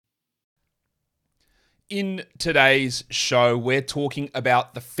In today's show, we're talking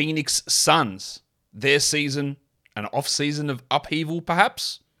about the Phoenix Suns, their season, an off-season of upheaval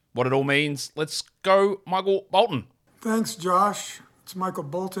perhaps, what it all means. Let's go, Michael Bolton. Thanks, Josh. It's Michael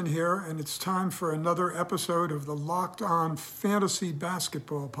Bolton here, and it's time for another episode of the Locked On Fantasy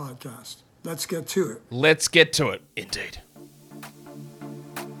Basketball Podcast. Let's get to it. Let's get to it, indeed.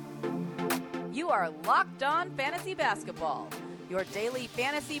 You are Locked On Fantasy Basketball, your daily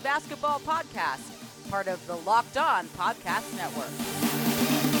fantasy basketball podcast, part of the Locked On Podcast Network.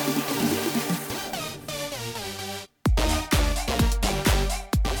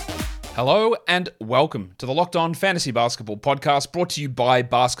 Hello and welcome to the Locked On Fantasy Basketball Podcast, brought to you by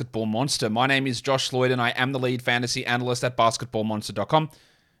Basketball Monster. My name is Josh Lloyd and I am the lead fantasy analyst at basketballmonster.com.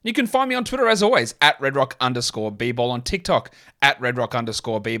 You can find me on Twitter, as always, at redrock_bball, on TikTok, at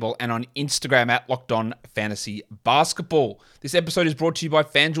redrock_bball, and on Instagram, at LockedOnFantasyBasketball. This episode is brought to you by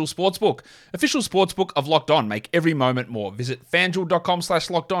FanDuel Sportsbook, official sportsbook of Locked On. Make every moment more. Visit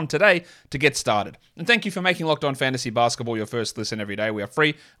FanDuel.com/LockedOn today to get started. And thank you for making Locked On Fantasy Basketball your first listen every day. We are free,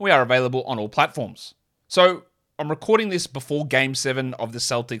 and we are available on all platforms. So, I'm recording this before Game 7 of the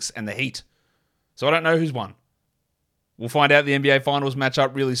Celtics and the Heat. So I don't know who's won. We'll find out the NBA Finals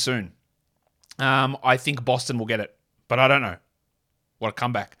matchup really soon. I think Boston will get it, but I don't know. What a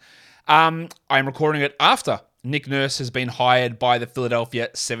comeback. I'm recording it after Nick Nurse has been hired by the Philadelphia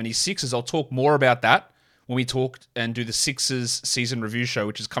 76ers. I'll talk more about that when we talk and do the Sixers season review show,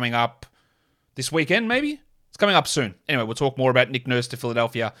 which is coming up this weekend, maybe? It's coming up soon. Anyway, we'll talk more about Nick Nurse to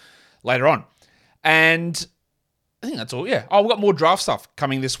Philadelphia later on. And I think that's all, yeah. Oh, we've got more draft stuff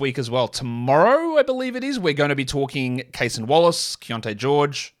coming this week as well. Tomorrow, I believe it is, we're going to be talking Kaysen Wallace, Keontae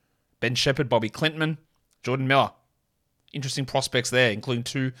George, Ben Shepherd, Bobby Clintman, Jordan Miller. Interesting prospects there, including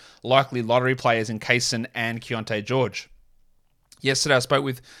two likely lottery players in Kaysen and Keontae George. Yesterday, I spoke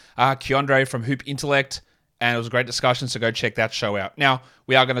with Keandre from Hoop Intellect, and it was a great discussion, so go check that show out. Now,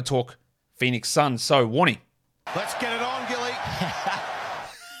 we are going to talk Phoenix Suns, so Warnie. Let's get it on, Gilly.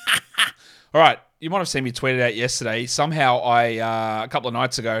 All right. You might have seen me tweet it out yesterday. Somehow I, a couple of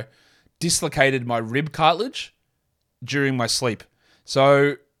nights ago, dislocated my rib cartilage during my sleep.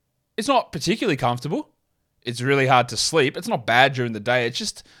 So it's not particularly comfortable. It's really hard to sleep. It's not bad during the day. It's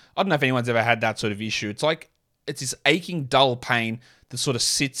just, I don't know if anyone's ever had that sort of issue. It's like, it's this aching, dull pain that sort of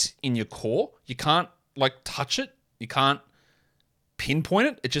sits in your core. You can't touch it. You can't pinpoint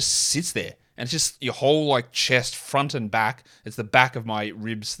it. It just sits there. And it's just your whole chest, front and back. It's the back of my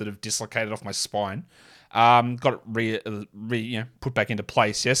ribs that have dislocated off my spine. Got it put back into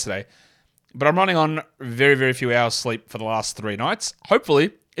place yesterday. But I'm running on very, very few hours sleep for the last 3 nights.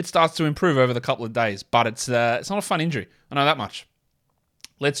 Hopefully, it starts to improve over the couple of days. But it's not a fun injury. I know that much.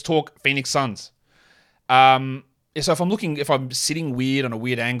 Let's talk Phoenix Suns. So if I'm sitting weird on a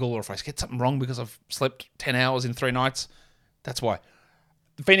weird angle, or if I get something wrong because I've slept 10 hours in 3 nights, that's why.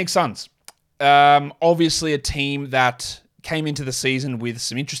 The Phoenix Suns. Obviously a team that came into the season with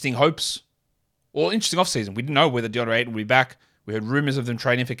some interesting hopes. Well, interesting offseason. We didn't know whether DeAndre Ayton would be back. We heard rumors of them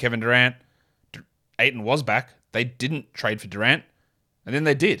trading for Kevin Durant. Ayton was back. They didn't trade for Durant. And then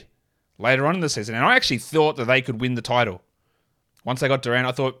they did later on in the season. And I actually thought that they could win the title. Once they got Durant,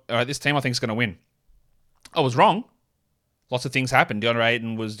 I thought, all right, this team I think is going to win. I was wrong. Lots of things happened. DeAndre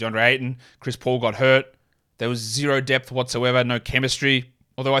Ayton was DeAndre Ayton. Chris Paul got hurt. There was zero depth whatsoever, no chemistry.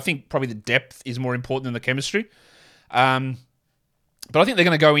 Although I think probably the depth is more important than the chemistry. But I think they're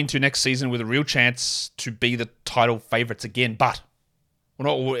going to go into next season with a real chance to be the title favourites again. But we're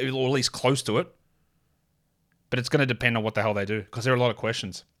not, or at least close to it. But it's going to depend on what the hell they do, because there are a lot of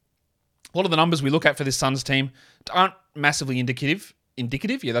questions. A lot of the numbers we look at for this Suns team aren't massively indicative.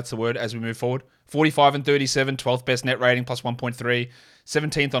 Yeah, that's the word as we move forward. 45 and 37, 12th best net rating, plus 1.3.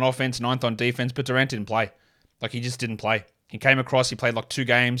 17th on offense, 9th on defense. But Durant didn't play. He just didn't play. He came across, he played 2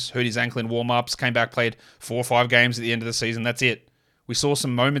 games, hurt his ankle in warm-ups, came back, played 4 or 5 games at the end of the season. That's it. We saw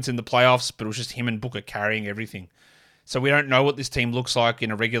some moments in the playoffs, but it was just him and Booker carrying everything. So we don't know what this team looks like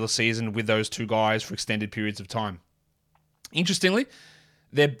in a regular season with those 2 guys for extended periods of time. Interestingly,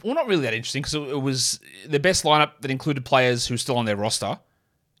 not really that interesting, because it was the best lineup that included players who are still on their roster.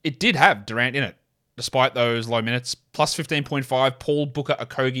 It did have Durant in it, despite those low minutes. Plus 15.5, Paul, Booker,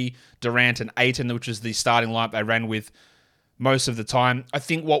 Okogie, Durant, and Ayton, which is the starting lineup they ran with most of the time. I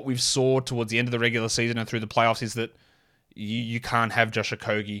think what we've saw towards the end of the regular season and through the playoffs is that you can't have Josh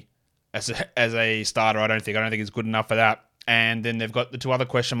Okogie as a starter. I don't think he's good enough for that. And then they've got the 2 other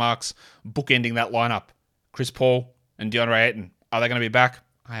question marks bookending that lineup: Chris Paul and DeAndre Ayton. Are they going to be back?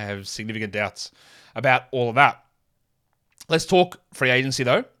 I have significant doubts about all of that. Let's talk free agency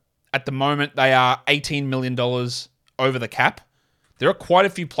though. At the moment, they are $18 million over the cap. There are quite a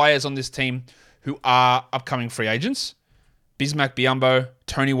few players on this team who are upcoming free agents. Bismack Biyombo,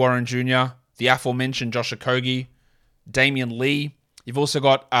 Tony Warren Jr., the aforementioned Josh Okogie, Damian Lee. You've also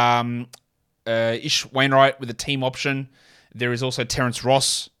got Ish Wainwright with a team option. There is also Terrence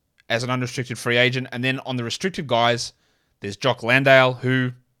Ross as an unrestricted free agent. And then on the restricted guys, there's Jock Landale,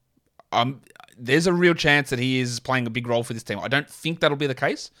 who there's a real chance that he is playing a big role for this team. I don't think that'll be the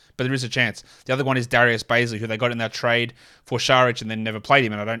case, but there is a chance. The other one is Darius Baisley, who they got in that trade for Šarić and then never played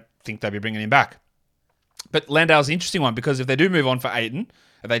him, and I don't think they'll be bringing him back. But Landale's an interesting one, because if they do move on for Ayton,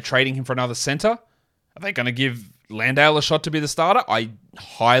 are they trading him for another center? Are they going to give Landale a shot to be the starter? I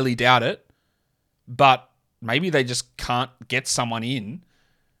highly doubt it. But maybe they just can't get someone in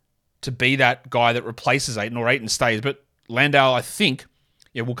to be that guy that replaces Ayton, or Ayton stays. But Landale, I think,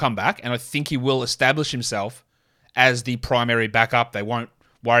 will come back, and I think he will establish himself as the primary backup. They won't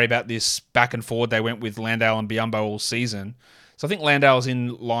worry about this back and forward they went with Landale and Biyombo all season. So I think Landale's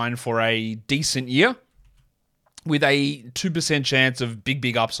in line for a decent year with a 2% chance of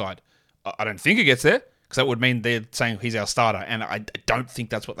big upside. I don't think it gets there, because that would mean they're saying he's our starter, and I don't think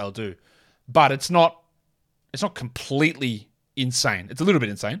that's what they'll do. But it's not completely insane. It's a little bit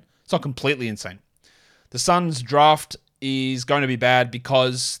insane. It's not completely insane. The Suns' draft is going to be bad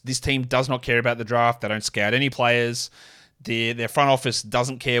because this team does not care about the draft. They don't scout any players. Their front office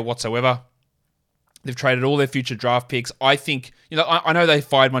doesn't care whatsoever. They've traded all their future draft picks. I think, I know they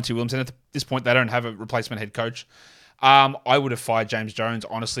fired Monty Williams, and at this point they don't have a replacement head coach. I would have fired James Jones,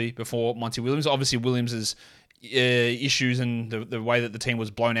 honestly, before Monty Williams. Obviously, Williams' issues and the way that the team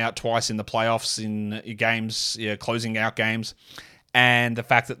was blown out twice in the playoffs in games, closing out games, and the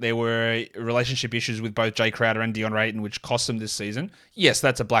fact that there were relationship issues with both Jay Crowder and DeAndre Ayton, which cost them this season. Yes,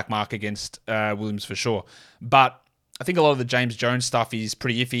 that's a black mark against Williams for sure. But I think a lot of the James Jones stuff is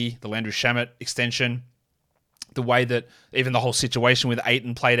pretty iffy. The Landry Shamet extension, the way that even the whole situation with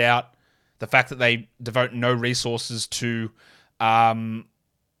Ayton played out, the fact that they devote no resources to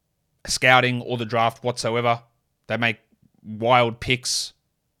scouting or the draft whatsoever. They make wild picks.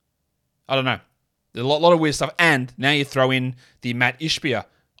 I don't know. There's a lot of weird stuff. And now you throw in the Matt Ishbia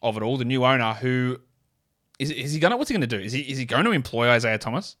of it all, the new owner, who what's he going to do? Is he going to employ Isaiah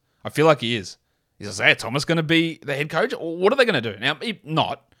Thomas? I feel like he is. Is Isaiah Thomas going to be the head coach? Or what are they going to do? Now, he's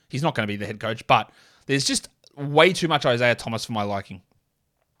not going to be the head coach, but there's just way too much Isaiah Thomas for my liking.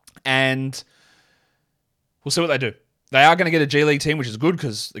 And we'll see what they do. They are going to get a G League team, which is good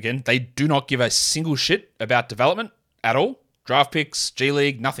because, again, they do not give a single shit about development at all. Draft picks, G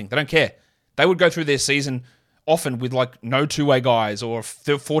League, nothing. They don't care. They would go through their season often with no two-way guys, or a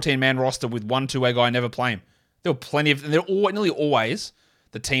 14-man roster with one two-way guy never play him. There were plenty of... They're nearly always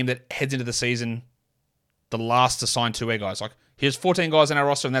the team that heads into the season the last to sign two-way guys. Like, here's 14 guys in our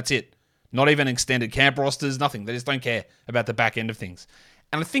roster and that's it. Not even extended camp rosters, nothing. They just don't care about the back end of things.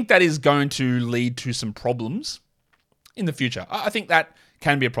 And I think that is going to lead to some problems in the future. I think that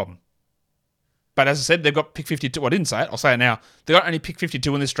can be a problem. But as I said, they've got pick 52. Well, I didn't say it. I'll say it now. They got only pick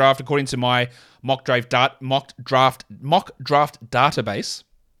 52 in this draft, according to my mock draft database.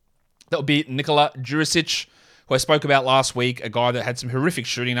 That would be Nikola Jurisic, who I spoke about last week, a guy that had some horrific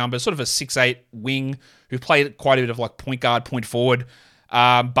shooting numbers, sort of a 6'8" wing, who played quite a bit of point guard, point forward,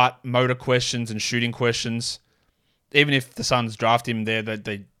 but motor questions and shooting questions. Even if the Suns draft him there,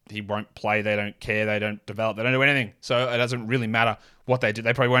 he won't play, they don't care, they don't develop, they don't do anything. So it doesn't really matter what they do.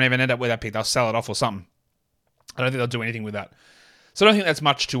 They probably won't even end up with that pick. They'll sell it off or something. I don't think they'll do anything with that. So I don't think that's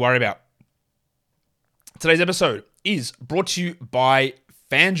much to worry about. Today's episode is brought to you by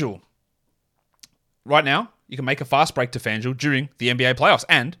FanDuel. Right now, you can make a fast break to FanDuel during the NBA playoffs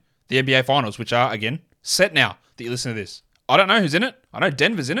and the NBA finals, which are, again, set now that you listen to this. I don't know who's in it. I know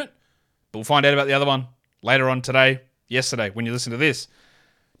Denver's in it, but we'll find out about the other one later on yesterday, when you listen to this.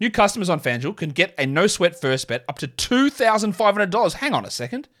 New customers on FanDuel can get a no-sweat first bet up to $2,500. Hang on a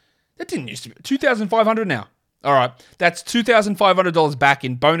second. That didn't used to be $2,500 now. All right, that's $2,500 back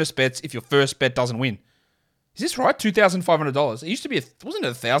in bonus bets if your first bet doesn't win. Is this right? $2,500. It used to be, wasn't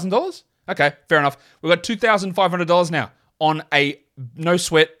it $1,000? Okay, fair enough. We've got $2,500 now on a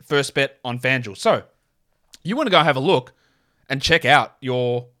no-sweat first bet on FanDuel. So, you want to go have a look and check out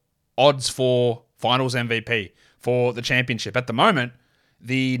your odds for Finals MVP, for the championship. At the moment,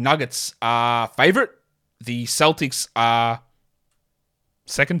 the Nuggets are favorite. The Celtics are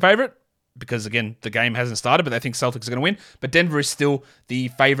second favorite because, again, the game hasn't started, but they think Celtics are going to win. But Denver is still the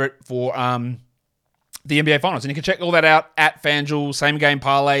favorite for the NBA Finals. And you can check all that out at FanDuel. Same game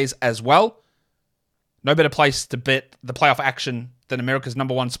parlays as well. No better place to bet the playoff action than America's #1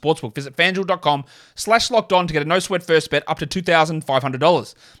 sportsbook. Visit FanDuel.com/lockedon to get a no-sweat first bet up to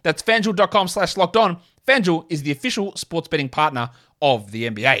 $2,500. That's FanDuel.com/lockedon. FanDuel is the official sports betting partner of the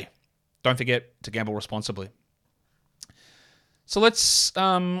NBA. Don't forget to gamble responsibly. So let's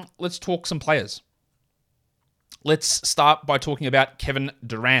talk some players. Let's start by talking about Kevin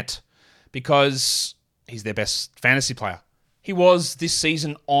Durant, because he's their best fantasy player. He was this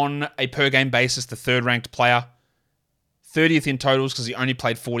season on a per-game basis the third-ranked player, 30th in totals because he only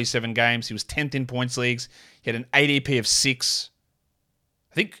played 47 games. He was 10th in points leagues. He had an ADP of 6.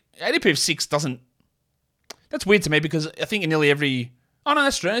 I think ADP of 6 doesn't... That's weird to me because I think in nearly every... Oh, no,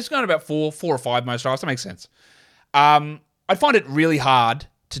 that's true. It's going about 4 or 5 most drafts. That makes sense. I'd find it really hard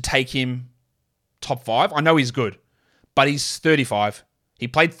to take him top 5. I know he's good, but he's 35. He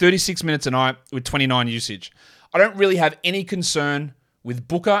played 36 minutes a night with 29 usage. I don't really have any concern with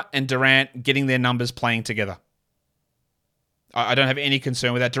Booker and Durant getting their numbers playing together. I don't have any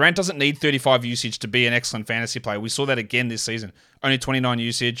concern with that. Durant doesn't need 35 usage to be an excellent fantasy player. We saw that again this season. Only 29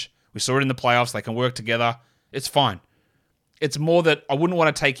 usage. We saw it in the playoffs. They can work together. It's fine. It's more that I wouldn't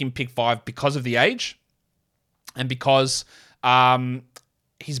want to take him pick 5 because of the age and because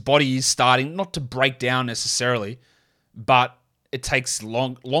his body is starting not to break down necessarily, but it takes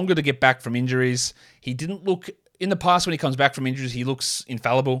longer to get back from injuries. He didn't look... In the past, when he comes back from injuries, he looks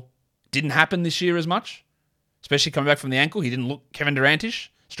infallible. Didn't happen this year as much. Especially coming back from the ankle. He didn't look Kevin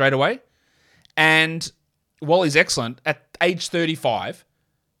Durant-ish straight away. And while he's excellent, at age 35,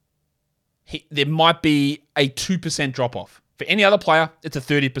 there might be a 2% drop-off. For any other player, it's a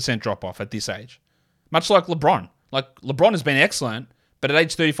 30% drop-off at this age. Much like LeBron. Like, LeBron has been excellent, but at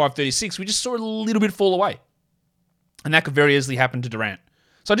age 35, 36, we just saw a little bit fall away. And that could very easily happen to Durant.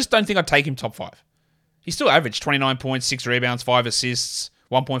 So I just don't think I'd take him top 5. He still averaged 29 points, 6 rebounds, 5 assists,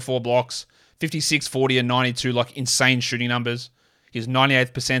 1.4 blocks, 56, 40, and 92, like insane shooting numbers. He's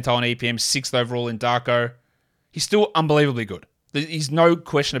 98th percentile in EPM, 6th overall in Darko. He's still unbelievably good. There's no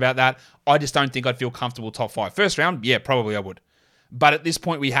question about that. I just don't think I'd feel comfortable top 5. First round, yeah, probably I would. But at this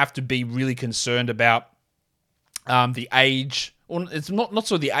point, we have to be really concerned about the age. Or it's not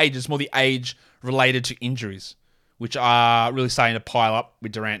sort of the age, it's more the age related to injuries, which are really starting to pile up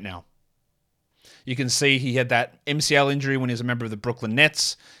with Durant now. You can see he had that MCL injury when he was a member of the Brooklyn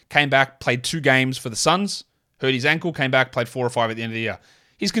Nets. Came back, played 2 games for the Suns. Hurt his ankle, came back, played 4 or 5 at the end of the year.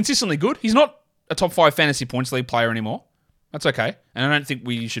 He's consistently good. He's not a top 5 fantasy points league player anymore. That's okay. And I don't think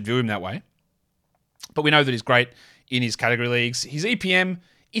we should view him that way. But we know that he's great in his category leagues. His EPM,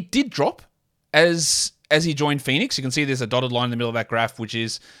 it did drop as he joined Phoenix. You can see there's a dotted line in the middle of that graph, which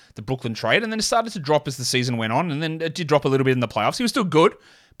is the Brooklyn trade. And then it started to drop as the season went on. And then it did drop a little bit in the playoffs. He was still good,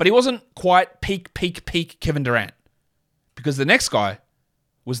 but he wasn't quite peak Kevin Durant. Because the next guy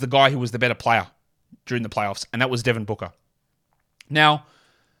was the guy who was the better player during the playoffs, and that was Devin Booker. Now,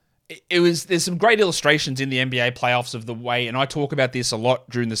 there's some great illustrations in the NBA playoffs of the way, and I talk about this a lot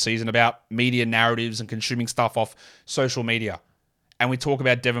during the season, about media narratives and consuming stuff off social media. And we talk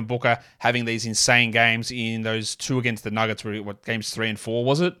about Devin Booker having these insane games in those 2 against the Nuggets, games 3 and 4,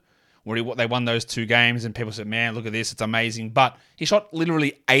 was it? Where they won those 2 games, and people said, man, look at this, it's amazing. But he shot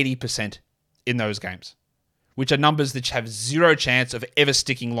literally 80% in those games, which are numbers that have zero chance of ever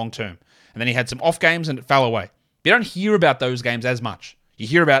sticking long term. And then he had some off games and it fell away. You don't hear about those games as much. You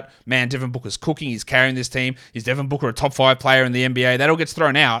hear about, man, Devin Booker's cooking, he's carrying this team. Is Devin Booker a top 5 player in the NBA? That all gets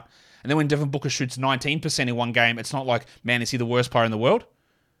thrown out. And then when Devin Booker shoots 19% in one game, it's not like, man, is he the worst player in the world?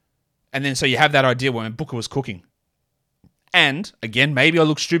 And then so you have that idea when Booker was cooking. And, again, maybe I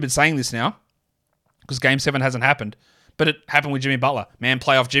look stupid saying this now, because Game 7 hasn't happened, but it happened with Jimmy Butler. Man,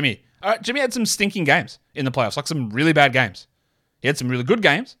 playoff Jimmy. Jimmy had some stinking games in the playoffs, like some really bad games. He had some really good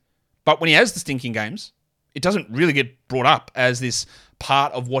games, but when he has the stinking games, it doesn't really get brought up as this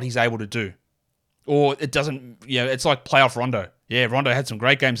part of what he's able to do. Or it doesn't, it's like playoff Rondo. Yeah, Rondo had some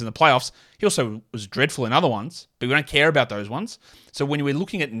great games in the playoffs. He also was dreadful in other ones, but we don't care about those ones. So when we're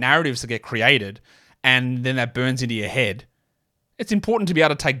looking at narratives that get created and then that burns into your head, it's important to be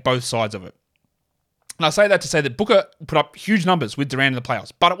able to take both sides of it. And I say that to say that Booker put up huge numbers with Durant in the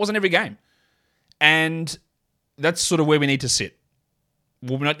playoffs, but it wasn't every game. And that's sort of where we need to sit.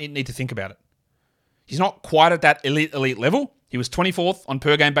 We need to think about it. He's not quite at that elite level. He was 24th on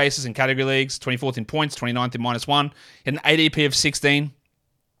per game basis in category leagues, 24th in points, 29th in -1. He had an ADP of 16.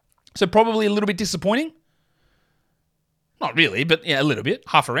 So probably a little bit disappointing. Not really, but yeah, a little bit.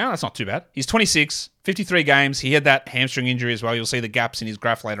 Half a round, that's not too bad. He's 26, 53 games. He had that hamstring injury as well. You'll see the gaps in his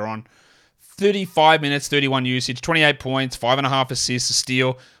graph later on. 35 minutes, 31 usage, 28 points, 5.5 assists, a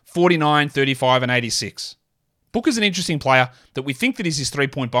steal, 49, 35, and 86. Booker's an interesting player that we think that is his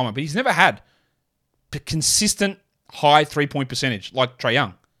three-point bomber, but he's never had a consistent high three-point percentage like Trae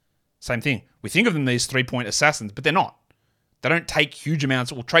Young. Same thing. We think of them as three-point assassins, but they're not. They don't take huge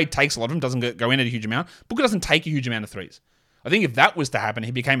amounts. Well, Trae takes a lot of them, doesn't go in at a huge amount. Booker doesn't take a huge amount of threes. I think if that was to happen,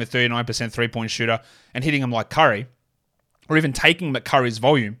 he became a 39% three-point shooter and hitting him like Curry, or even taking Curry's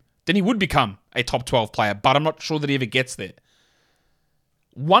volume, then he would become a top 12 player, but I'm not sure that he ever gets there.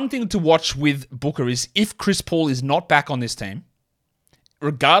 One thing to watch with Booker is if Chris Paul is not back on this team,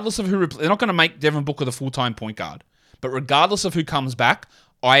 regardless of who... They're not going to make Devin Booker the full-time point guard, but regardless of who comes back,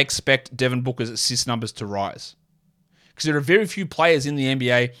 I expect Devin Booker's assist numbers to rise. Because there are very few players in the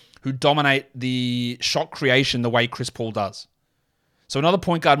NBA who dominate the shot creation the way Chris Paul does. So another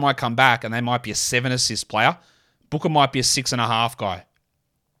point guard might come back and they might be a 7-assist player. Booker might be a 6.5 guy.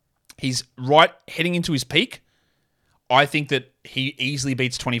 He's right heading into his peak. I think that he easily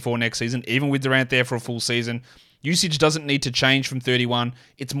beats 24 next season, even with Durant there for a full season. Usage doesn't need to change from 31.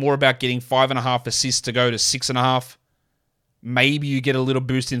 It's more about getting 5.5 assists to go to 6.5. Maybe you get a little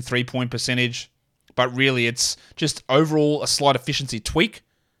boost in three-point percentage, but really it's just overall a slight efficiency tweak,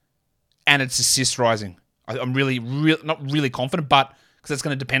 and it's assists rising. I'm really not really confident, but because it's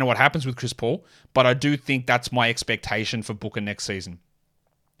going to depend on what happens with Chris Paul, but I do think that's my expectation for Booker next season.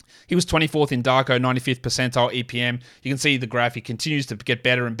 He was 24th in Darko, 95th percentile EPM. You can see the graph. He continues to get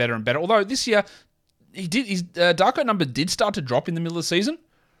better and better and better. Although this year, his Darko number did start to drop in the middle of the season,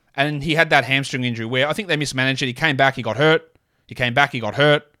 and he had that hamstring injury where I think they mismanaged it. He came back, he got hurt. He came back, he got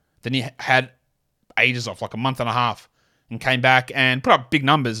hurt. Then he had ages off, like a month and a half, and came back and put up big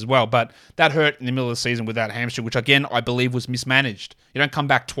numbers as well. But that hurt in the middle of the season with that hamstring, which again, I believe was mismanaged. You don't come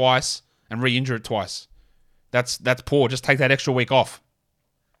back twice and re-injure it twice. That's poor. Just take that extra week off.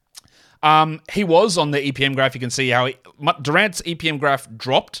 He was on the EPM graph. You can see how Durant's EPM graph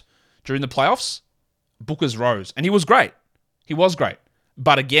dropped during the playoffs. Booker's rose. And he was great. He was great.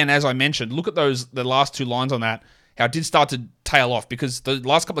 But again, as I mentioned, look at the last two lines on that, how it did start to tail off because the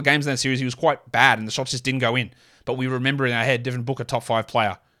last couple of games in that series, he was quite bad and the shots just didn't go in. But we remember in our head, Devin Booker, top 5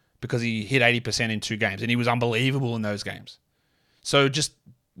 player, because he hit 80% in 2 games and he was unbelievable in those games. So just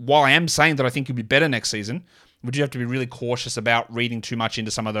while I am saying that I think he'll be better next season, we do have to be really cautious about reading too much into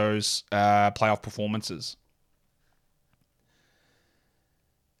some of those playoff performances.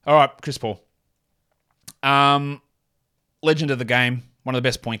 All right, Chris Paul. Legend of the game, one of the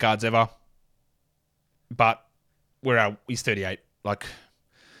best point guards ever. But he's 38. Like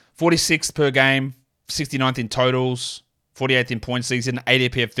 46th per game, 69th in totals, 48th in points season,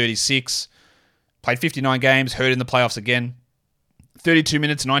 ADP of 36. Played 59 games, hurt in the playoffs again. 32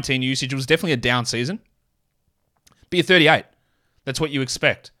 minutes, 19 usage. It was definitely a down season. But you're 38. That's what you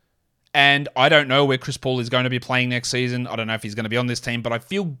expect. And I don't know where Chris Paul is going to be playing next season. I don't know if he's going to be on this team, but I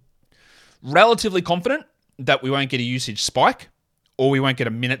feel relatively confident that we won't get a usage spike or we won't get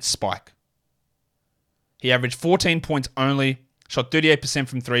a minute spike. He averaged 14 points only, shot 38%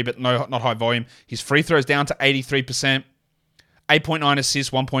 from 3, but not high volume. His free throws down to 83%, 8.9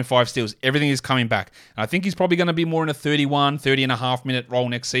 assists, 1.5 steals. Everything is coming back. And I think he's probably going to be more in a 30 and a half minute role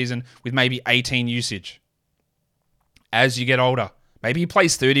next season with maybe 18 usage. As you get older, maybe he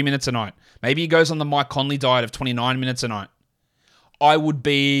plays 30 minutes a night. Maybe he goes on the Mike Conley diet of 29 minutes a night. I would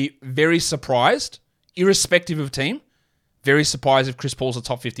be very surprised, irrespective of team, very surprised if Chris Paul's a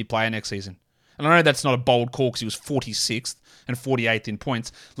top 50 player next season. And I know that's not a bold call because he was 46th and 48th in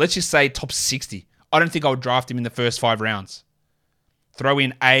points. Let's just say top 60. I don't think I would draft him in the first 5 rounds. Throw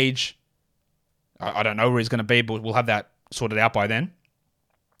in age. I don't know where he's going to be, but we'll have that sorted out by then.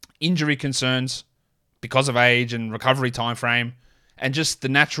 Injury concerns because of age and recovery time frame and just the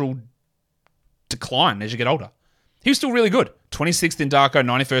natural decline as you get older. He was still really good. 26th in Darko,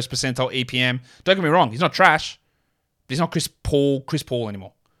 91st percentile EPM. Don't get me wrong, he's not trash, but he's not Chris Paul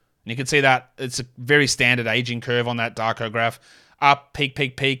anymore. And you can see that it's a very standard aging curve on that Darko graph. Up,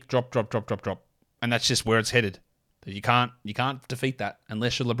 peak, drop. And that's just where it's headed. You can't defeat that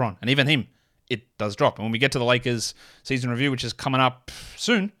unless you're LeBron. And even him, it does drop. And when we get to the Lakers season review, which is coming up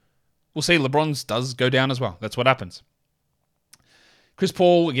soon, we'll see LeBron's does go down as well. That's what happens. Chris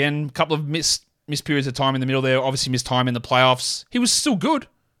Paul, again, a couple of missed periods of time in the middle there. Obviously missed time in the playoffs. He was still good.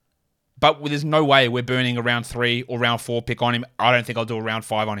 But there's no way we're burning a round 3 or round 4 pick on him. I don't think I'll do a round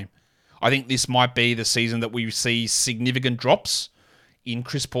 5 on him. I think this might be the season that we see significant drops in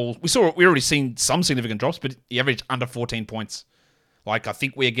Chris Paul. We already seen some significant drops, but he averaged under 14 points. Like, I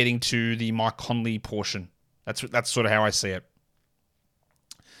think we're getting to the Mike Conley portion. That's sort of how I see it.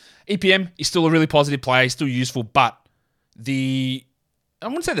 EPM is still a really positive player. He's still useful, but I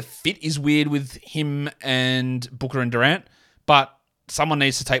wouldn't say the fit is weird with him and Booker and Durant, but someone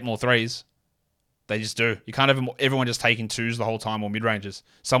needs to take more threes. They just do. You can't have everyone just taking 2s the whole time or mid-ranges.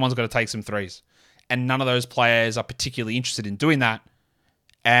 Someone's got to take some 3s. And none of those players are particularly interested in doing that.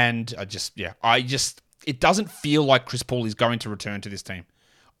 And it doesn't feel like Chris Paul is going to return to this team.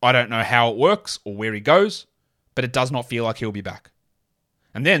 I don't know how it works or where he goes, but it does not feel like he'll be back.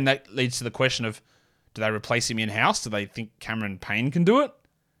 And then that leads to the question of, do they replace him in-house? Do they think Cameron Payne can do it?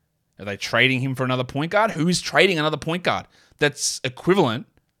 Are they trading him for another point guard? Who is trading another point guard that's equivalent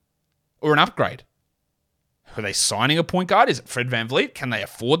or an upgrade? Are they signing a point guard? Is it Fred VanVleet? Can they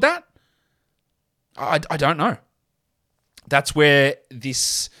afford that? I don't know. That's where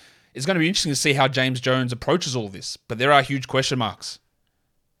this is going to be interesting to see how James Jones approaches all of this. But there are huge question marks.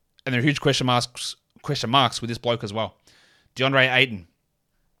 And there are huge question marks with this bloke as well. DeAndre Ayton.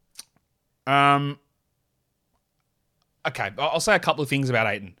 Okay, I'll say a couple of things about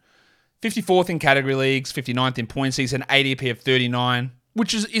Ayton. 54th in category leagues, 59th in points. He's an ADP of 39,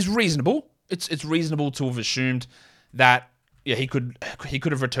 which is reasonable. It's reasonable to have assumed that he could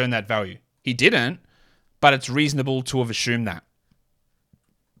have returned that value. He didn't, but it's reasonable to have assumed that.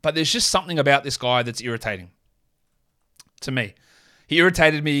 But there's just something about this guy that's irritating to me. He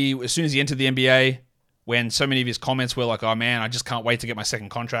irritated me as soon as he entered the NBA when so many of his comments were like, oh man, I just can't wait to get my second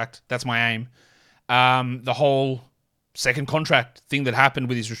contract. That's my aim. The whole second contract thing that happened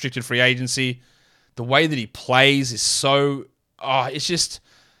with his restricted free agency, the way that he plays is so... it's just...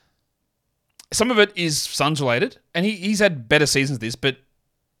 Some of it is Suns related, and he's had better seasons this, but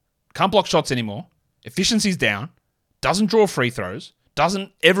can't block shots anymore. Efficiency's down. Doesn't draw free throws.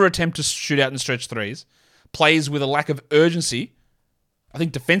 Doesn't ever attempt to shoot out and stretch threes. Plays with a lack of urgency. I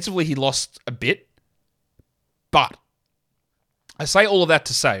think defensively he lost a bit. But I say all of that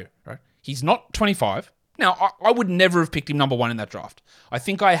to say, right, he's not 25. Now, I would never have picked him number 1 in that draft. I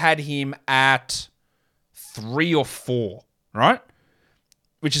think I had him at 3 or 4, right?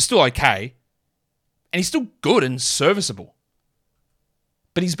 Which is still okay. And he's still good and serviceable.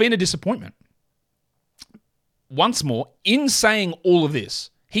 But he's been a disappointment. Once more, in saying all of this,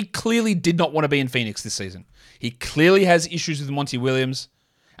 he clearly did not want to be in Phoenix this season. He clearly has issues with Monty Williams.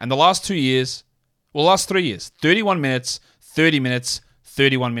 And the last 3 years, 31 minutes, 30 minutes,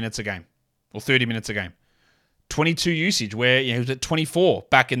 31 minutes a game. Or 30 minutes a game. 22 usage, where he was at 24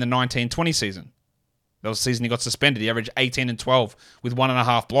 back in the 19-20 season. That was the season he got suspended. He averaged 18 and 12 with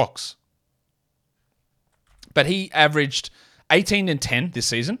 1.5 blocks. But he averaged 18 and 10 this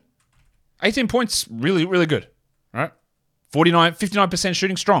season. 18 points, really, really good. Right? 59%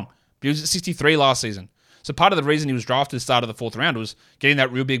 shooting strong. He was at 63 last season. So part of the reason he was drafted at the start of the 4th round was getting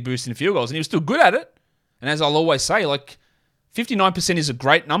that real big boost in field goals. And he was still good at it. And as I'll always say, 59% is a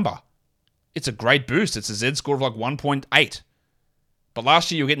great number. It's a great boost. It's a Z score of 1.8. But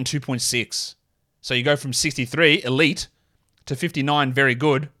last year you were getting 2.6. So you go from 63, elite, to 59, very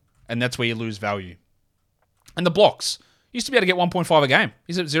good. And that's where you lose value. And the blocks. Used to be able to get 1.5 a game.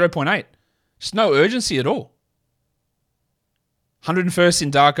 He's at 0.8. Just no urgency at all. 101st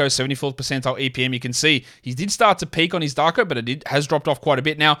in Darko, 74th percentile EPM. You can see he did start to peak on his Darko, but it has dropped off quite a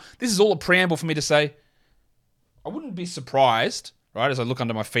bit. Now, this is all a preamble for me to say, I wouldn't be surprised, right, as I look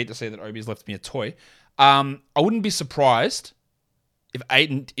under my feet to see that Obi's left me a toy. I wouldn't be surprised if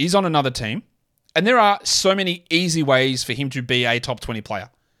Ayton is on another team, and there are so many easy ways for him to be a top 20 player.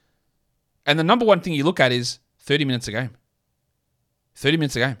 And the number one thing you look at is 30 minutes a game. 30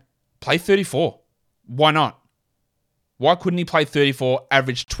 minutes a game. Play 34. Why not? Why couldn't he play 34,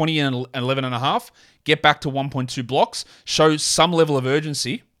 average 20 and 11 and a half, get back to 1.2 blocks, show some level of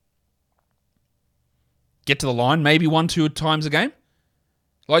urgency, get to the line maybe 1-2 times a game?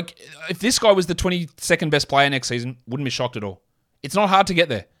 If this guy was the 22nd best player next season, wouldn't be shocked at all. It's not hard to get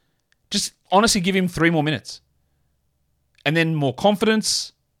there. Just honestly give him 3 more minutes. And then more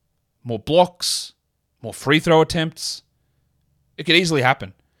confidence, more blocks, more free throw attempts. It could easily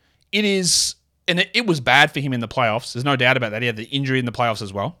happen. It is... And it was bad for him in the playoffs. There's no doubt about that. He had the injury in the playoffs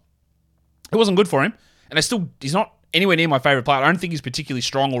as well. It wasn't good for him. And he's not anywhere near my favorite player. I don't think he's particularly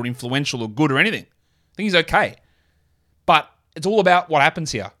strong or influential or good or anything. I think he's okay. But it's all about what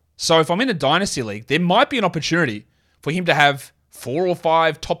happens here. So if I'm in a dynasty league, there might be an opportunity for him to have 4 or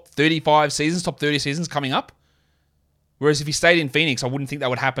 5 top 35 seasons, top 30 seasons coming up. Whereas if he stayed in Phoenix, I wouldn't think that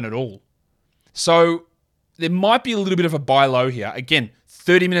would happen at all. So there might be a little bit of a buy low here. Again,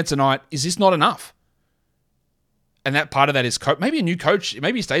 30 minutes a night, is this not enough? And that part of that is maybe a new coach,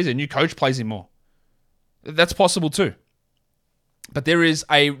 maybe he stays there, a new coach plays him more. That's possible too. But there is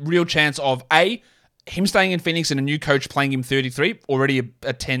a real chance of him staying in Phoenix and a new coach playing him 33, already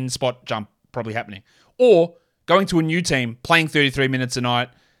a 10 spot jump probably happening. Or going to a new team, playing 33 minutes a night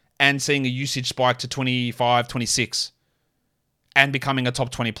and seeing a usage spike to 25, 26 and becoming a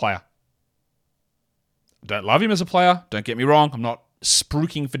top 20 player. Don't love him as a player, don't get me wrong, I'm not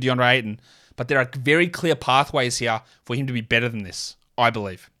spruiking for DeAndre Ayton, but there are very clear pathways here for him to be better than this, I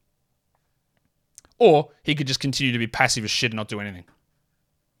believe. Or he could just continue to be passive as shit and not do anything,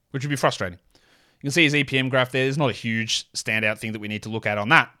 which would be frustrating. You can see his EPM graph there. There's not a huge standout thing that we need to look at on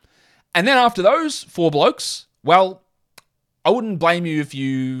that. And then after those 4 blokes, well, I wouldn't blame you if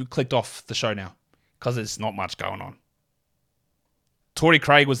you clicked off the show now, because there's not much going on. Torrey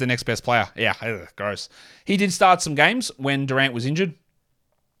Craig was the next best player. Yeah, gross. He did start some games when Durant was injured.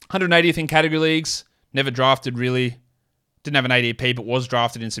 180th in category leagues. Never drafted, really. Didn't have an ADP, but was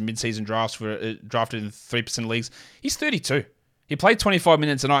drafted in some mid-season drafts, drafted in 3% of leagues. He's 32. He played 25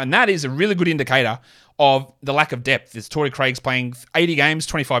 minutes a night, and that is a really good indicator of the lack of depth. It's Torrey Craig's playing 80 games,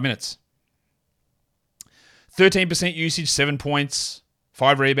 25 minutes. 13% usage, 7 points,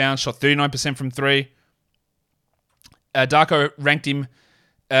 5 rebounds, shot 39% from 3. Darko ranked him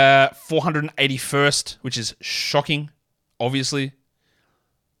 481st, which is shocking, obviously.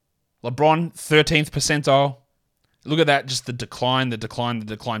 LeBron, 13th percentile. Look at that, just the decline.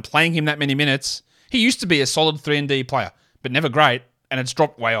 Playing him that many minutes. He used to be a solid 3-and-D player, but never great, and it's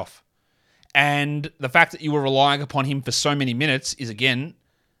dropped way off. And the fact that you were relying upon him for so many minutes is, again,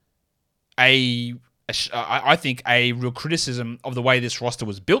 I think a real criticism of the way this roster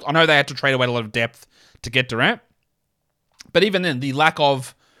was built. I know they had to trade away a lot of depth to get Durant, but even then, the lack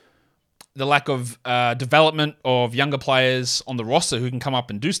of development of younger players on the roster who can come up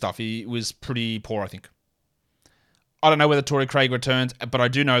and do stuff, he was pretty poor, I think. I don't know whether Torrey Craig returns, but I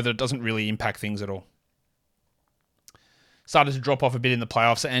do know that it doesn't really impact things at all. Started to drop off a bit in the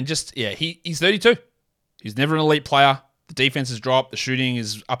playoffs, and just, yeah, he's 32. He's never an elite player. The defense has dropped. The shooting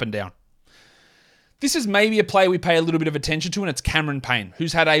is up and down. This is maybe a player we pay a little bit of attention to, and it's Cameron Payne,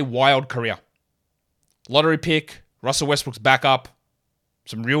 who's had a wild career. Lottery pick, Russell Westbrook's backup,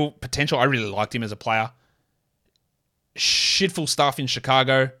 some real potential. I really liked him as a player. Shitful stuff in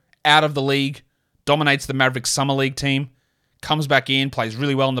Chicago, out of the league, dominates the Mavericks Summer League team, comes back in, plays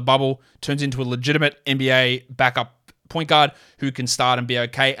really well in the bubble, turns into a legitimate NBA backup point guard who can start and be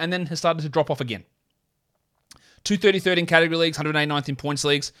okay, and then has started to drop off again. 233rd in category leagues, 189th in points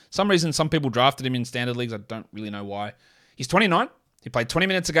leagues. Some reason some people drafted him in standard leagues. I don't really know why. He's 29. He played 20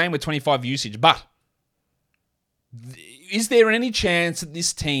 minutes a game with 25 usage. But is there any chance that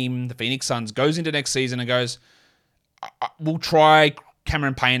this team, the Phoenix Suns, goes into next season and goes, we'll try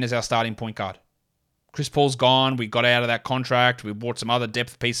Cameron Payne as our starting point guard? Chris Paul's gone. We got out of that contract. We brought some other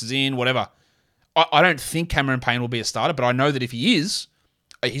depth pieces in, whatever. I don't think Cameron Payne will be a starter, but I know that if he is,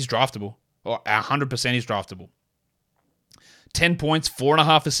 he's draftable. Or 100% he's draftable. 10 points,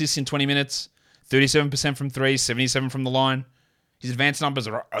 4.5 assists in 20 minutes, 37% from 3, 77 from the line. His advanced numbers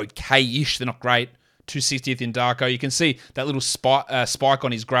are okay-ish. They're not great. 260th in Darko. You can see that little spike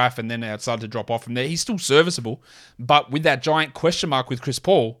on his graph, and then it started to drop off from there. He's still serviceable, but with that giant question mark with Chris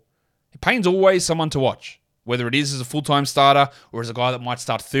Paul, Payne's always someone to watch, whether it is as a full-time starter or as a guy that might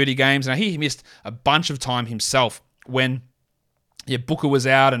start 30 games. Now, he missed a bunch of time himself when Booker was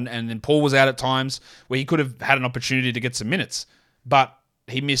out and then Paul was out at times where he could have had an opportunity to get some minutes. But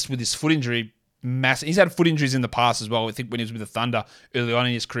he missed with his foot injury. He's had foot injuries in the past as well. I think when he was with the Thunder early on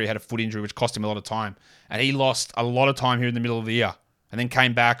in his career, he had a foot injury which cost him a lot of time. And he lost a lot of time here in the middle of the year and then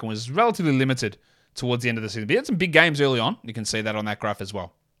came back and was relatively limited towards the end of the season. But he had some big games early on. You can see that on that graph as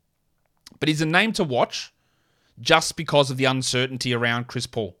well. But he's a name to watch just because of the uncertainty around Chris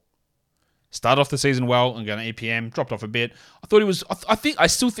Paul. Started off the season well and got an EPM, dropped off a bit. I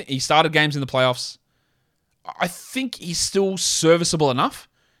still think he started games in the playoffs. I think he's still serviceable enough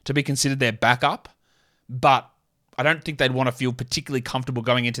to be considered their backup, but I don't think they'd want to feel particularly comfortable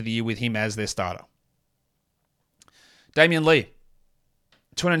going into the year with him as their starter. Damian Lee,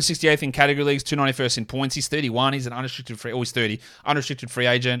 268th in category leagues, 291st in points. He's 31. He's an unrestricted free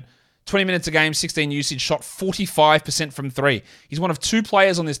agent. 20 minutes a game, 16 usage, shot 45% from 3. He's one of 2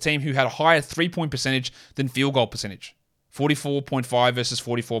 players on this team who had a higher 3-point percentage than field goal percentage. 44.5 versus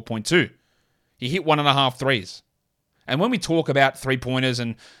 44.2. He hit 1.5 threes. And when we talk about three-pointers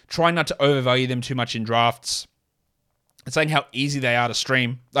and trying not to overvalue them too much in drafts, and saying how easy they are to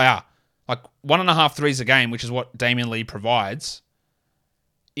stream, they are. Like 1.5 threes a game, which is what Damian Lee provides,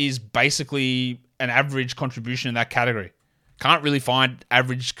 is basically an average contribution in that category. Can't really find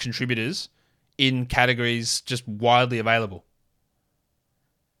average contributors in categories just widely available.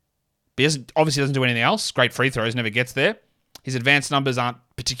 But he obviously doesn't do anything else. Great free throws, never gets there. His advanced numbers aren't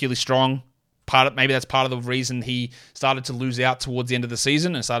particularly strong. Maybe that's part of the reason he started to lose out towards the end of the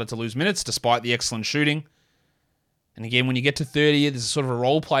season and started to lose minutes despite the excellent shooting. And again, when you get to 30, there's sort of a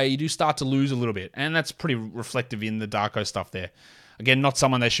role player, you do start to lose a little bit. And that's pretty reflective in the Darko stuff there. Again, not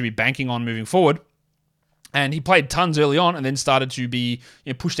someone they should be banking on moving forward. And he played tons early on and then started to be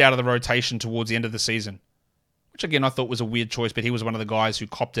pushed out of the rotation towards the end of the season. Which, again, I thought was a weird choice, but he was one of the guys who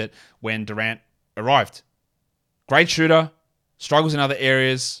copped it when Durant arrived. Great shooter, struggles in other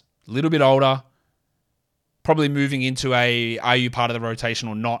areas, a little bit older, probably moving into a are you part of the rotation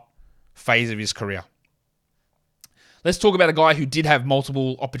or not phase of his career. Let's talk about a guy who did have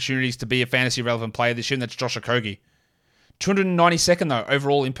multiple opportunities to be a fantasy relevant player this year, and that's Josh Okogie. 292nd, though,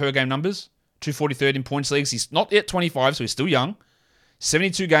 overall in per game numbers. 243rd in points leagues. He's not yet 25, so he's still young.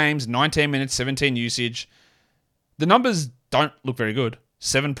 72 games, 19 minutes, 17 usage. The numbers don't look very good.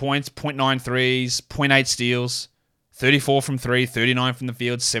 7 points, 0.9 threes, 0.8 steals, 34 from 3, 39 from the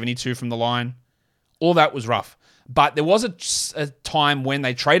field, 72 from the line. All that was rough. But there was a time when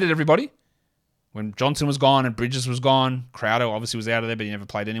they traded everybody. When Johnson was gone and Bridges was gone. Crowder obviously was out of there, but he never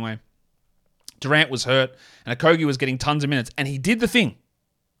played anyway. Durant was hurt, and Okogie was getting tons of minutes, and he did the thing.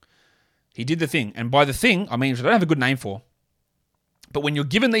 And by the thing, I mean, which I don't have a good name for, but when you're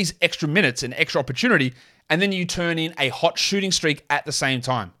given these extra minutes and extra opportunity, and then you turn in a hot shooting streak at the same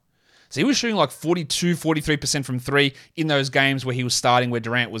time. So he was shooting like 42, 43% from 3 in those games where he was starting, where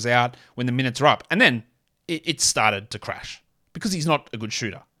Durant was out, when the minutes are up. And then it started to crash because he's not a good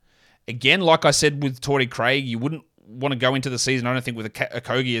shooter. Again, like I said with Torrey Craig, you wouldn't want to go into the season, I don't think, with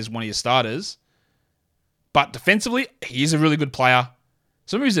Okogie as one of your starters. But defensively, he is a really good player.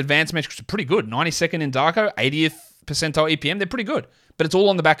 Some of his advanced metrics are pretty good. 92nd in Darko, 80th percentile EPM. They're pretty good. But it's all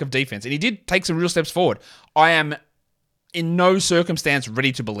on the back of defense. And he did take some real steps forward. I am in no circumstance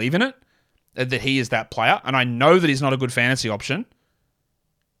ready to believe in it, that he is that player. And I know that he's not a good fantasy option.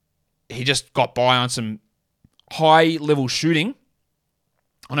 He just got by on some high-level shooting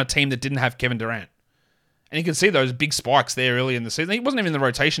on a team that didn't have Kevin Durant. And you can see those big spikes there early in the season. He wasn't even in the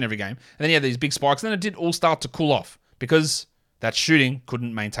rotation every game. And then he had these big spikes. And then it did all start to cool off because that shooting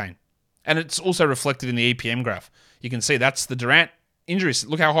couldn't maintain. And it's also reflected in the EPM graph. You can see that's the Durant injuries.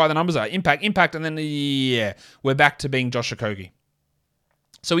 Look how high the numbers are. Impact, and then, we're back to being Josh Okogie.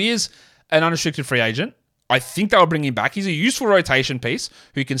 So he is an unrestricted free agent. I think they'll bring him back. He's a useful rotation piece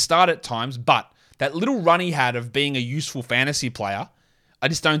who can start at times, but that little run he had of being a useful fantasy player, I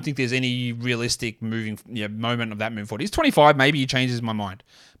just don't think there's any realistic moment of that moving forward. He's 25, maybe he changes my mind.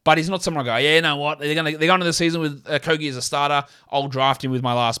 But he's not someone I go, yeah, you know what? They're going into the season with Okogie as a starter. I'll draft him with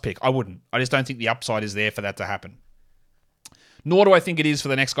my last pick. I wouldn't. I just don't think the upside is there for that to happen. Nor do I think it is for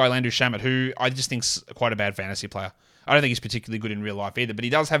the next guy, Landry Shamet, who I just think's quite a bad fantasy player. I don't think he's particularly good in real life either, but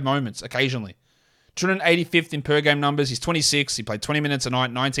he does have moments occasionally. 285th in per game numbers. He's 26. He played 20 minutes a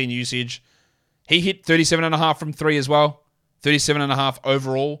night, 19 usage. He hit 37.5 from 3 as well. 37.5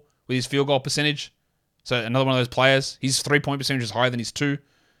 overall with his field goal percentage. So another one of those players. His 3-point percentage is higher than his 2.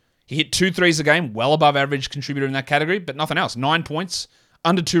 He hit 2 threes a game, well above average contributor in that category, but nothing else. 9 points,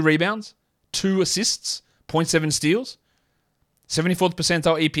 under 2 rebounds, 2 assists, 0.7 steals, 74th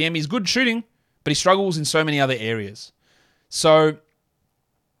percentile EPM. He's good shooting, but he struggles in so many other areas. So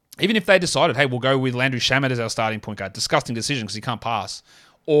even if they decided, hey, we'll go with Landry Shamet as our starting point guard, disgusting decision because he can't pass,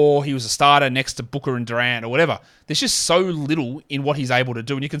 or he was a starter next to Booker and Durant or whatever, there's just so little in what he's able to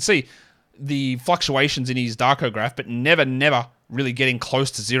do. And you can see the fluctuations in his Darko graph, but never really getting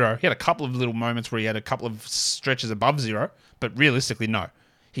close to 0. He had a couple of little moments where he had a couple of stretches above 0, but realistically, no.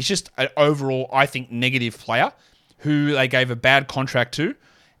 He's just an overall, I think, negative player who they gave a bad contract to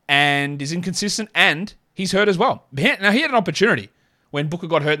and is inconsistent, and he's hurt as well. Now, he had an opportunity when Booker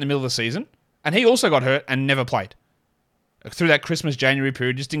got hurt in the middle of the season, and he also got hurt and never played. Through that Christmas-January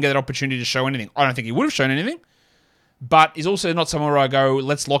period, just didn't get that opportunity to show anything. I don't think he would have shown anything, but he's also not someone where I go,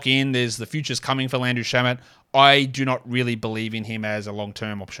 let's lock in, there's the future's coming for Landry Shamet. I do not really believe in him as a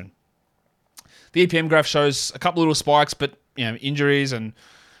long-term option. The EPM graph shows a couple little spikes, but injuries and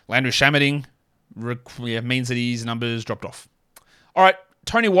Landry Shameting means that his numbers dropped off. All right,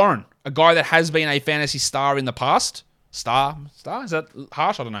 Tony Warren, a guy that has been a fantasy star in the past. Star? Is that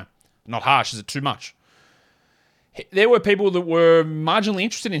harsh? I don't know. Not harsh. Is it too much? There were people that were marginally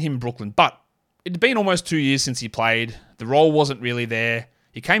interested in him in Brooklyn, but it'd been almost 2 years since he played. The role wasn't really there.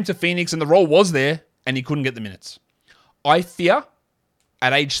 He came to Phoenix and the role was there, and he couldn't get the minutes. I fear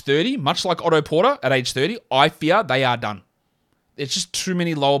at age 30, much like Otto Porter at age 30, I fear they are done. There's just too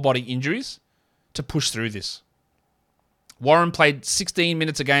many lower body injuries to push through this. Warren played 16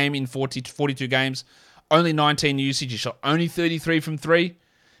 minutes a game in 42 games, only 19 usage. He shot only 33 from 3.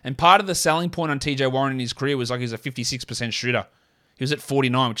 And part of the selling point on TJ Warren in his career was like he was a 56% shooter. He was at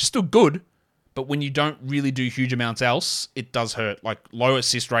 49, which is still good, but when you don't really do huge amounts else, it does hurt. Like low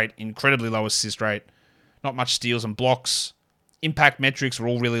assist rate, incredibly low assist rate, not much steals and blocks. Impact metrics were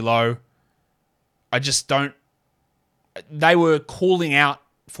all really low. I just don't... They were calling out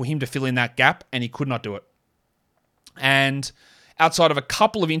for him to fill in that gap, and he could not do it. And outside of a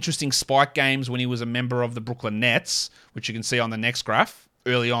couple of interesting spike games when he was a member of the Brooklyn Nets, which you can see on the next graph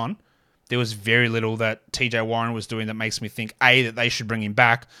early on, there was very little that TJ Warren was doing that makes me think, A, that they should bring him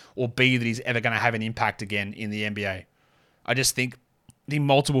back, or B, that he's ever going to have an impact again in the NBA. I just think the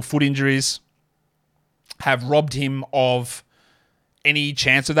multiple foot injuries have robbed him of any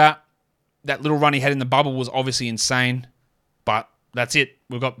chance of that. That little run he had in the bubble was obviously insane, but that's it.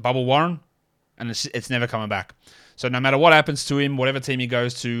 We've got Bubble Warren, and it's never coming back. So no matter what happens to him, whatever team he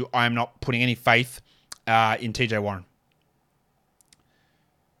goes to, I am not putting any faith in TJ Warren.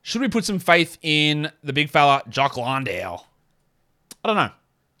 Should we put some faith in the big fella, Jock Landale? I don't know.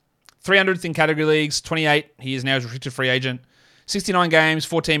 300th in category leagues, 28. He is now a restricted free agent. 69 games,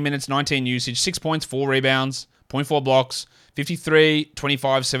 14 minutes, 19 usage, 6 points, 4 rebounds, 0.4 blocks, 53,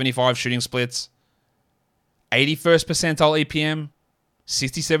 25, 75 shooting splits, 81st percentile EPM,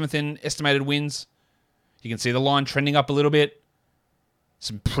 67th in estimated wins. You can see the line trending up a little bit.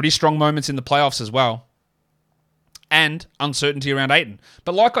 Some pretty strong moments in the playoffs as well. And uncertainty around Ayton.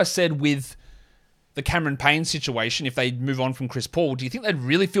 But like I said with the Cameron Payne situation, if they move on from Chris Paul, do you think they'd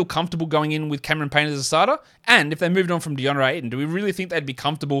really feel comfortable going in with Cameron Payne as a starter? And if they moved on from DeAndre Ayton, do we really think they'd be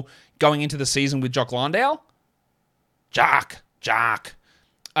comfortable going into the season with Jock Landale? Jock.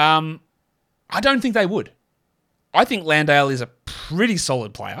 I don't think they would. I think Landale is a pretty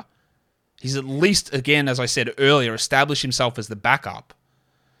solid player. He's at least, again, as I said earlier, established himself as the backup.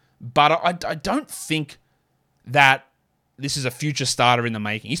 But I don't think that this is a future starter in the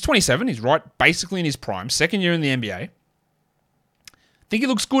making. He's 27. He's right basically in his prime. Second year in the NBA. I think he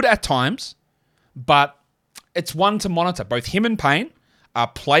looks good at times, but it's one to monitor. Both him and Payne are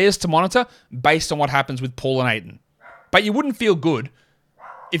players to monitor based on what happens with Paul and Ayton. But you wouldn't feel good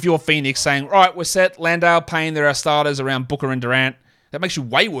if you're Phoenix saying, all right, we're set. Landale, Payne, they're our starters around Booker and Durant. That makes you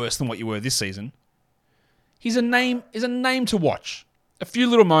way worse than what you were this season. He's a name to watch. A few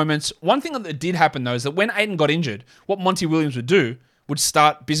little moments. One thing that did happen, though, is that when Ayton got injured, what Monty Williams would do would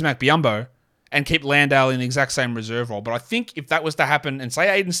start Bismack Biyombo and keep Landale in the exact same reserve role. But I think if that was to happen, and say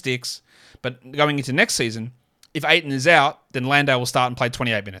Ayton sticks, but going into next season, if Ayton is out, then Landale will start and play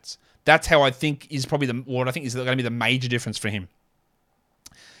 28 minutes. That's how I think is probably what I think is going to be the major difference for him.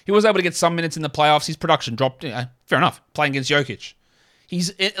 He was able to get some minutes in the playoffs. His production dropped. Fair enough. Playing against Jokic. He's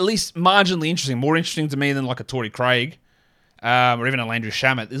at least marginally interesting. More interesting to me than like a Torrey Craig. Or even a Landry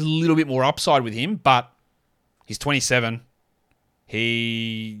Shamet. There's a little bit more upside with him, but he's 27.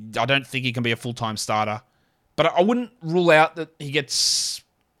 I don't think he can be a full-time starter. But I wouldn't rule out that he gets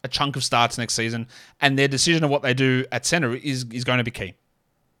a chunk of starts next season, and their decision of what they do at center is going to be key.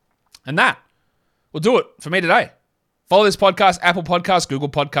 And that will do it for me today. Follow this podcast, Apple Podcasts, Google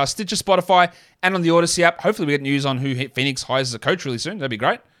Podcasts, Stitcher, Spotify, and on the Odyssey app. Hopefully we get news on who Phoenix hires as a coach really soon. That'd be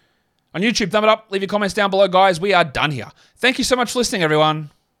great. On YouTube, thumb it up. Leave your comments down below, guys. We are done here. Thank you so much for listening, everyone.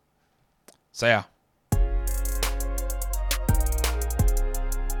 See ya.